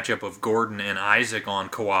matchup of Gordon and Isaac on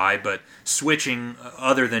Kawhi, but switching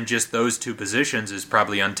other than just those two positions is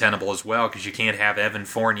probably untenable as well, because you can't have Evan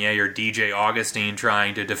Fournier or DJ Augustine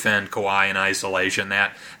trying to defend Kawhi in isolation.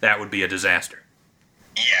 That would be a disaster.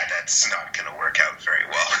 Yeah, that's not going to work out very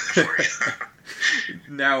well for you.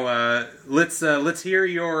 Now, let's hear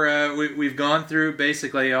your. We've gone through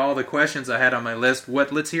basically all the questions I had on my list.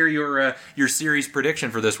 Let's hear your series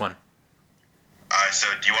prediction for this one. So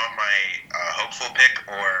do you want my hopeful pick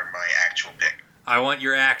or my actual pick? I want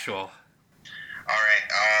your actual. All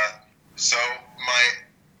right. So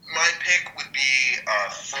my pick would be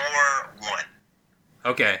 4-1.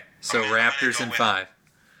 Okay. So Raptors in 5.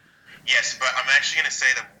 Yes, but I'm actually going to say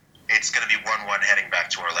that it's going to be 1-1 heading back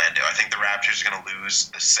to Orlando. I think the Raptors are going to lose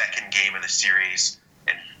the second game of the series,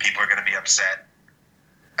 and people are going to be upset.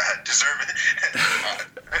 Deserved.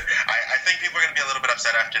 I think people are going to be a little bit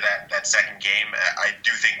upset after that second game. I do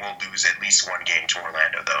think we'll lose at least one game to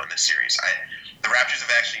Orlando, though, in this series. The Raptors have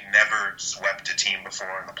actually never swept a team before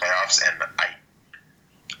in the playoffs, and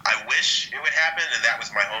I wish it would happen, and that was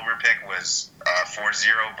my homer pick, was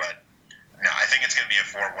 4-0, but no, I think it's going to be a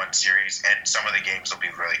 4-1 series, and some of the games will be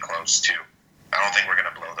really close, too. I don't think we're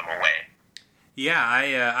going to blow them away. Yeah,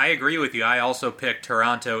 I agree with you. I also picked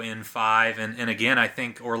Toronto in 5, and again, I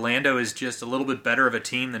think Orlando is just a little bit better of a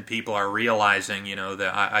team than people are realizing.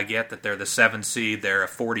 I get that they're the 7th seed, they're a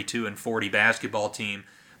 42-40 basketball team,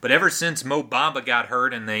 but ever since Mo Bamba got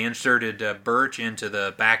hurt and they inserted Birch into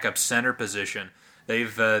the backup center position,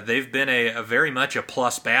 they've been a very much a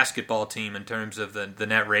plus basketball team in terms of the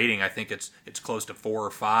net rating. I think it's close to 4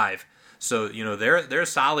 or 5. So, they're a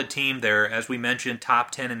solid team. They're, as we mentioned,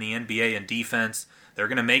 top 10 in the NBA in defense. They're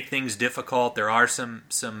going to make things difficult. There are some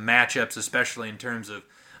matchups, especially in terms of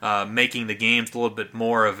making the games a little bit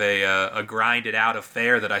more of a grinded-out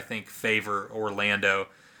affair that I think favor Orlando.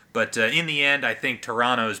 But in the end, I think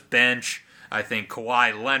Toronto's bench, I think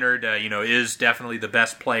Kawhi Leonard, is definitely the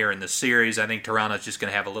best player in the series. I think Toronto's just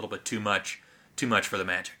going to have a little bit too much for the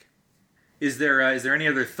Magic. Is there any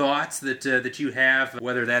other thoughts that you have,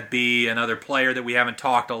 whether that be another player that we haven't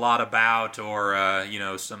talked a lot about, or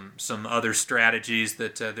some other strategies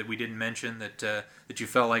that we didn't mention that you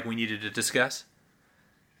felt like we needed to discuss?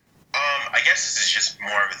 I guess this is just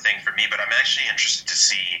more of a thing for me, but I'm actually interested to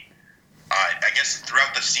see. I guess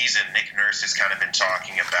throughout the season, Nick Nurse has kind of been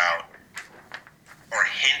talking about or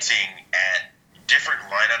hinting at different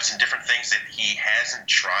lineups and different things that he hasn't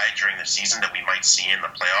tried during the season that we might see in the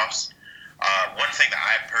playoffs. One thing that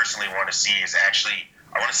I personally want to see is I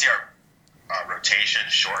want to see our rotation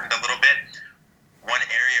shortened a little bit. One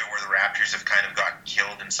area where the Raptors have kind of got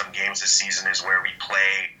killed in some games this season is where we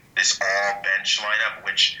play this all-bench lineup,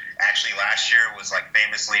 which actually last year was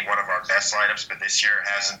famously one of our best lineups, but this year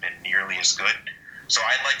hasn't been nearly as good. So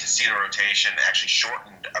I'd like to see the rotation actually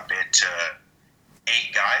shortened a bit to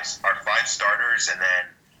 8 guys, our 5 starters, and then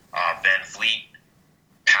Van Vliet,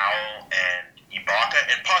 Powell, and Ibaka,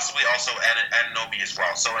 and possibly also Anunoby as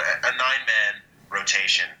well. So a 9-man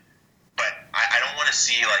rotation. But I don't want to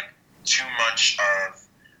see too much of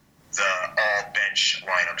the all-bench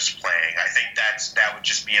lineups playing. I think that would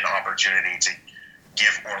just be an opportunity to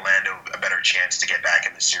give Orlando a better chance to get back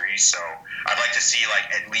in the series. So I'd like to see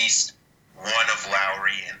at least one of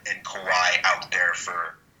Lowry and Kawhi out there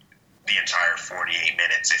for the entire 48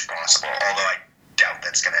 minutes if possible, although I doubt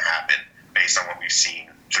that's going to happen based on what we've seen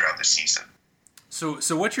throughout the season. So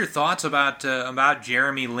what's your thoughts about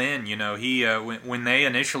Jeremy Lin? He when they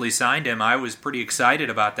initially signed him, I was pretty excited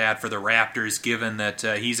about that for the Raptors, given that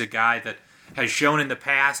he's a guy that has shown in the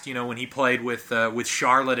past, when he played with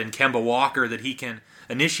Charlotte and Kemba Walker, that he can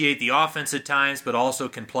initiate the offense at times, but also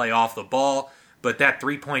can play off the ball. But that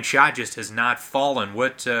 3-point shot just has not fallen.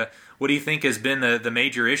 What do you think has been the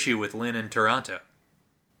major issue with Lin in Toronto?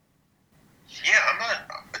 Yeah,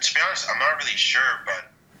 to be honest, I'm not really sure,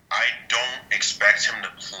 but I don't expect him to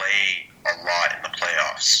play a lot in the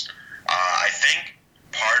playoffs. I think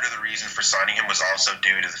part of the reason for signing him was also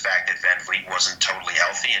due to the fact that Van Vliet wasn't totally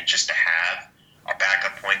healthy, and just to have a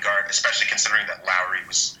backup point guard, especially considering that Lowry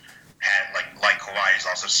had like Kawhi has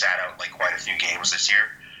also sat out quite a few games this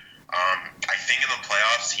year. I think in the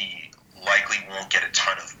playoffs he likely won't get a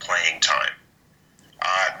ton of playing time.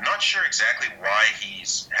 I'm not sure exactly why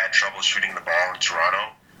he's had trouble shooting the ball in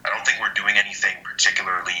Toronto. I don't think we're doing anything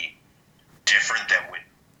particularly different that would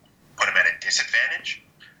put him at a disadvantage.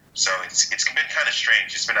 So it's been kind of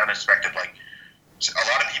strange. It's been unexpected. A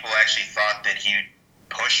lot of people actually thought that he'd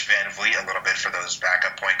push Van Vliet a little bit for those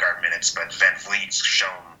backup point guard minutes, but Van Vliet's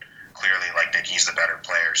shown clearly that he's the better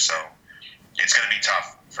player. So it's going to be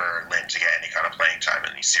tough for Lin to get any kind of playing time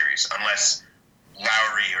in these series, unless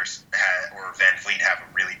Lowry or Van Vliet have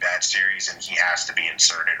a really bad series and he has to be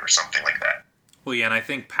inserted or something like that. Well, yeah, and I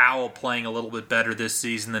think Powell playing a little bit better this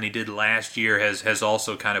season than he did last year has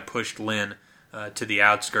also kind of pushed Lin to the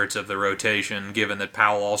outskirts of the rotation, given that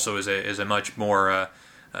Powell also is a much more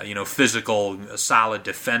physical, solid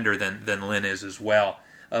defender than Lin is as well.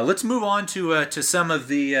 Let's move on to some of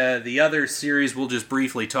the other series. We'll just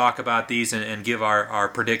briefly talk about these and give our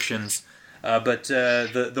predictions. But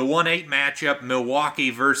the 1-8 matchup, Milwaukee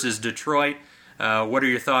versus Detroit. What are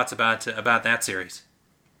your thoughts about that series?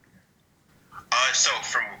 So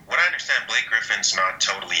from what I understand, Blake Griffin's not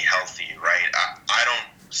totally healthy, right? I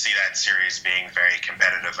don't see that series being very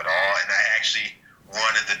competitive at all, and I actually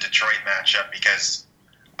wanted the Detroit matchup because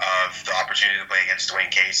of the opportunity to play against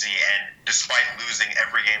Dwayne Casey, and despite losing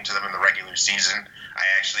every game to them in the regular season, I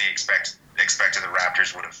actually expected the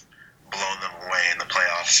Raptors would have blown them away in the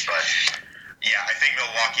playoffs. But yeah, I think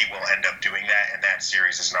Milwaukee will end up doing that, and that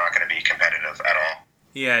series is not going to be competitive at all.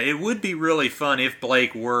 Yeah, it would be really fun if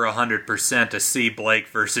Blake were 100% to see Blake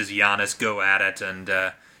versus Giannis go at it, and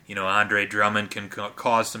Andre Drummond can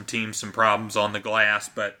cause some teams some problems on the glass,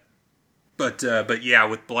 but yeah,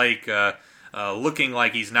 with Blake looking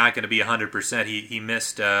like he's not going to be 100%, he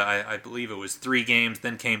missed I believe it was 3 games,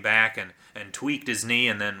 then came back and tweaked his knee,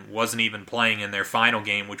 and then wasn't even playing in their final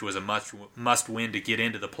game, which was a must win to get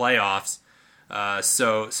into the playoffs.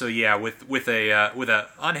 So yeah, with a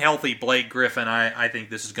unhealthy Blake Griffin, I think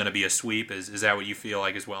this is going to be a sweep. Is that what you feel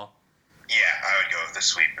like as well? Yeah, I would go with the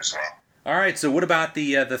sweep as well. All right. So what about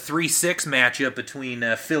the 3-6 matchup between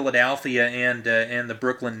Philadelphia and the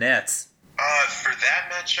Brooklyn Nets? For that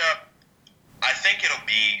matchup, I think it'll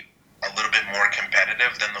be a little bit more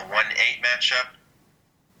competitive than the 1-8 matchup.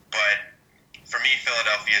 But for me,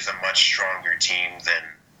 Philadelphia is a much stronger team than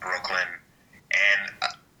Brooklyn,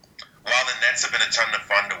 and while the Nets have been a ton of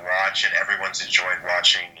fun to watch and everyone's enjoyed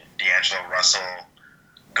watching D'Angelo Russell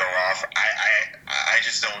go off. I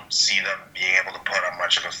just don't see them being able to put up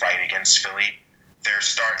much of a fight against Philly.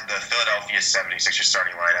 The Philadelphia 76ers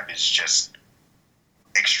starting lineup is just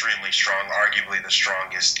extremely strong, arguably the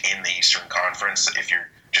strongest in the Eastern Conference if you're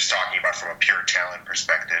just talking about from a pure talent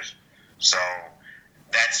perspective. So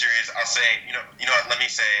that series, I'll say, you know what, let me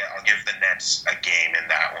say I'll give the Nets a game in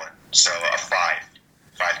that one. So a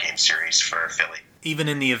five-game series for Philly. Even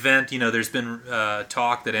in the event, there's been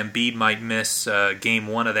talk that Embiid might miss game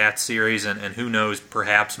one of that series, and who knows,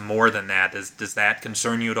 perhaps more than that. Does that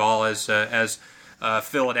concern you at all as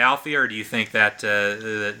Philadelphia, or do you think that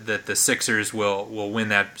that the Sixers will win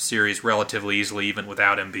that series relatively easily, even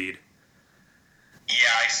without Embiid?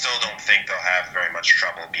 Yeah, I still don't think they'll have very much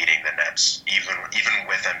trouble beating the Nets, even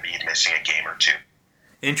with Embiid missing a game or two.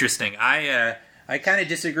 Interesting. I kind of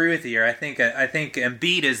disagree with you here. I think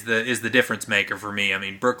Embiid is the difference maker for me. I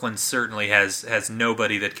mean, Brooklyn certainly has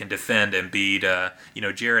nobody that can defend Embiid.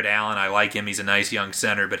 Jared Allen, I like him. He's a nice young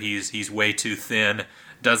center, but he's way too thin.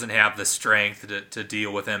 Doesn't have the strength to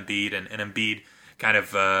deal with Embiid, and Embiid kind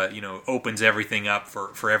of opens everything up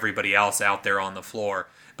for everybody else out there on the floor.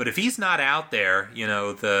 But if he's not out there,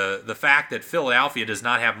 the fact that Philadelphia does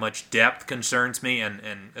not have much depth concerns me,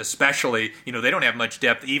 and especially, they don't have much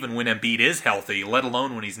depth even when Embiid is healthy, let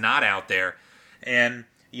alone when he's not out there. And,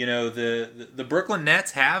 the Brooklyn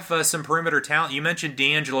Nets have some perimeter talent. You mentioned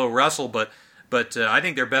D'Angelo Russell, but I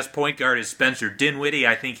think their best point guard is Spencer Dinwiddie.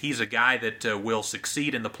 I think he's a guy that will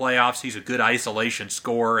succeed in the playoffs. He's a good isolation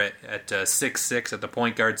scorer at 6'6" at the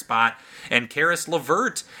point guard spot. And Karis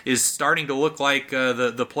LeVert is starting to look like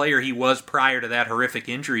the player he was prior to that horrific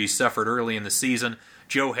injury he suffered early in the season.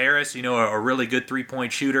 Joe Harris, a really good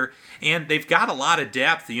three-point shooter. And they've got a lot of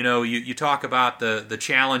depth. You talk about the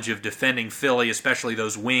challenge of defending Philly, especially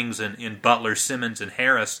those wings in Butler, Simmons, and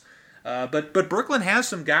Harris. But Brooklyn has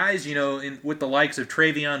some guys, with the likes of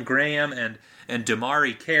Travion Graham and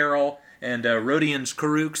Damari Carroll and Rodion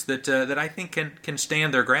Kurucs that I think can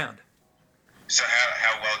stand their ground. So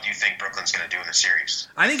how well do you think Brooklyn's going to do in the series?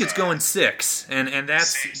 I think it's going 6, and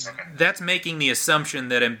that's making the assumption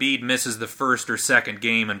that Embiid misses the first or second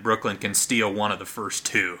game and Brooklyn can steal one of the first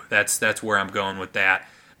two. That's where I'm going with that.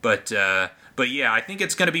 But yeah, I think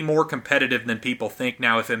it's going to be more competitive than people think.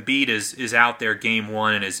 Now, if Embiid is out there game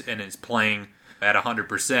one and is playing at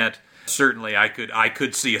 100%, certainly I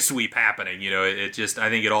could see a sweep happening. I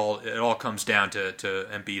think it all comes down to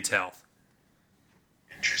Embiid's health.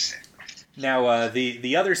 Interesting. Now,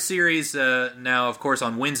 the other series. Now, of course,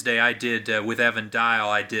 on Wednesday I did with Evan Dial.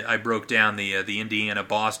 I broke down the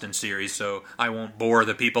Indiana-Boston series, so I won't bore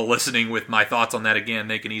the people listening with my thoughts on that again.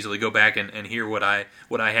 They can easily go back and hear what I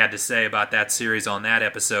had to say about that series on that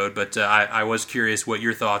episode. But I was curious what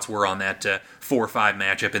your thoughts were on that 4-5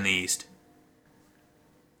 matchup in the East.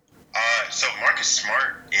 So Marcus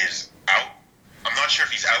Smart is out. I'm not sure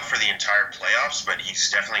if he's out for the entire playoffs, but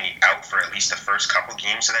he's definitely out for at least the first couple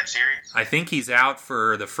games of that series. I think he's out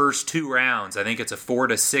for the first 2 rounds. I think it's a 4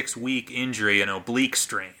 to 6 week injury, an oblique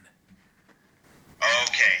strain.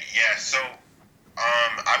 Okay, yeah. So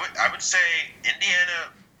I would say Indiana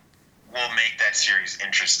will make that series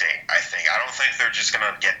interesting. I don't think they're just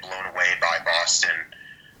going to get blown away by Boston.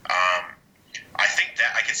 I think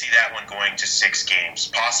that I could see that one going to 6 games,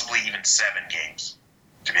 possibly even 7 games.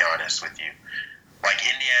 To be honest with you. Like,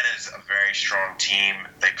 Indiana is a very strong team.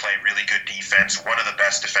 They play really good defense, one of the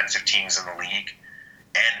best defensive teams in the league.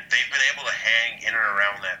 And they've been able to hang in and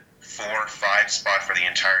around that 4-5 spot for the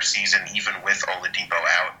entire season, even with Oladipo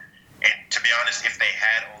out. And to be honest, if they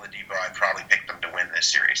had Oladipo, I'd probably pick them to win this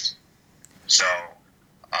series. So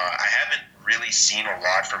I haven't really seen a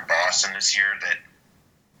lot from Boston this year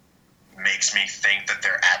that makes me think that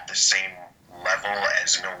they're at the same level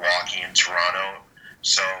as Milwaukee and Toronto.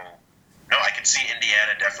 So, no, I could see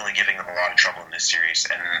Indiana definitely giving them a lot of trouble in this series,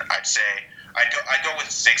 and I'd say I'd go with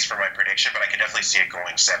 6 for my prediction, but I could definitely see it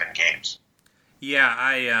going 7 games.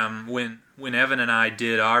 Yeah, when Evan and I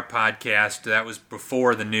did our podcast, that was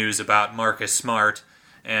before the news about Marcus Smart,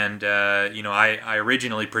 and I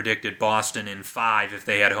originally predicted Boston in 5 if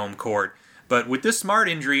they had home court. But with this Smart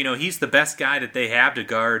injury, he's the best guy that they have to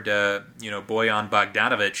guard Bojan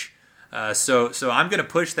Bogdanovic. So I'm going to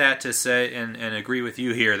push that to say and agree with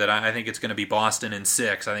you here that I think it's going to be Boston in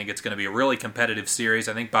 6. I think it's going to be a really competitive series.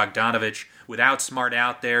 I think Bogdanovic, without Smart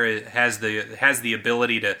out there, has the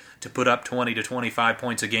ability to put up 20 to 25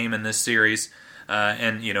 points a game in this series.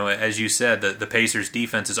 And as you said, the Pacers'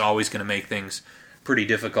 defense is always going to make things pretty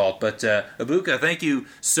difficult. But Ibuka, thank you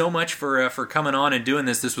so much for coming on and doing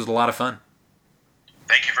this. This was a lot of fun.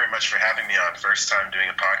 Thank you very much for having me on. First time doing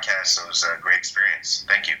a podcast, so it was a great experience.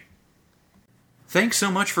 Thank you. Thanks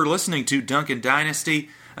so much for listening to Duncan Dynasty.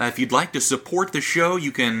 If you'd like to support the show,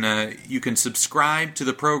 you can subscribe to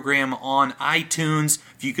the program on iTunes.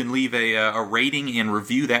 If you can leave a rating and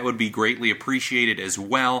review, that would be greatly appreciated as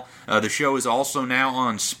well. The show is also now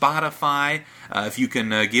on Spotify. If you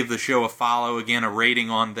can give the show a follow, again, a rating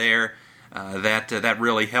on there, that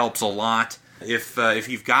really helps a lot. If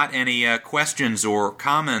you've got any questions or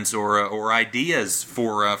comments or ideas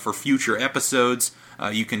for future episodes,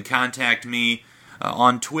 you can contact me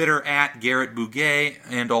on Twitter at Garrett Bouguet,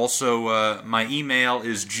 and also my email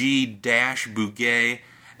is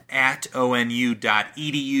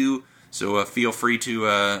g-bouguet@onu.edu. So feel free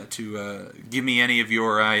to give me any of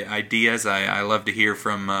your ideas. I love to hear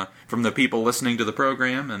from the people listening to the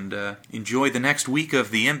program, and enjoy the next week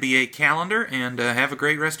of the NBA calendar, and have a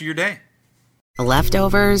great rest of your day.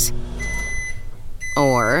 Leftovers,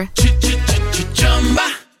 or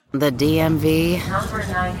the DMV, Number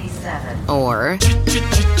 97. or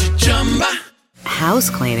house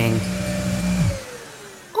cleaning,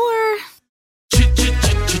 or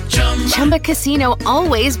Chumba Casino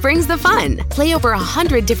always brings the fun. Play over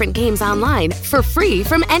 100 different games online for free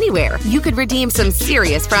from anywhere. You could redeem some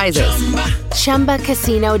serious prizes.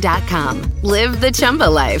 ChumbaCasino.com. Live the Chumba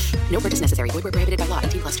life. No purchase necessary. Void where prohibited by law.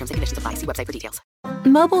 18+ terms and conditions apply. See website for details.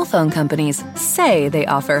 Mobile phone companies say they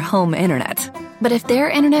offer home internet. But if their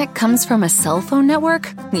internet comes from a cell phone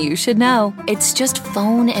network, you should know. It's just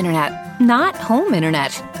phone internet, not home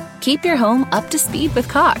internet. Keep your home up to speed with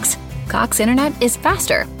Cox. Cox internet is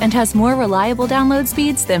faster and has more reliable download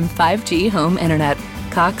speeds than 5G home internet.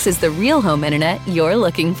 Cox is the real home internet you're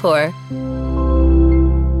looking for.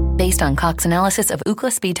 Based on Cox analysis of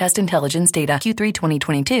Ookla speed test intelligence data Q3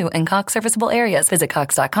 2022 and Cox serviceable areas, visit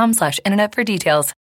cox.com/internet for details.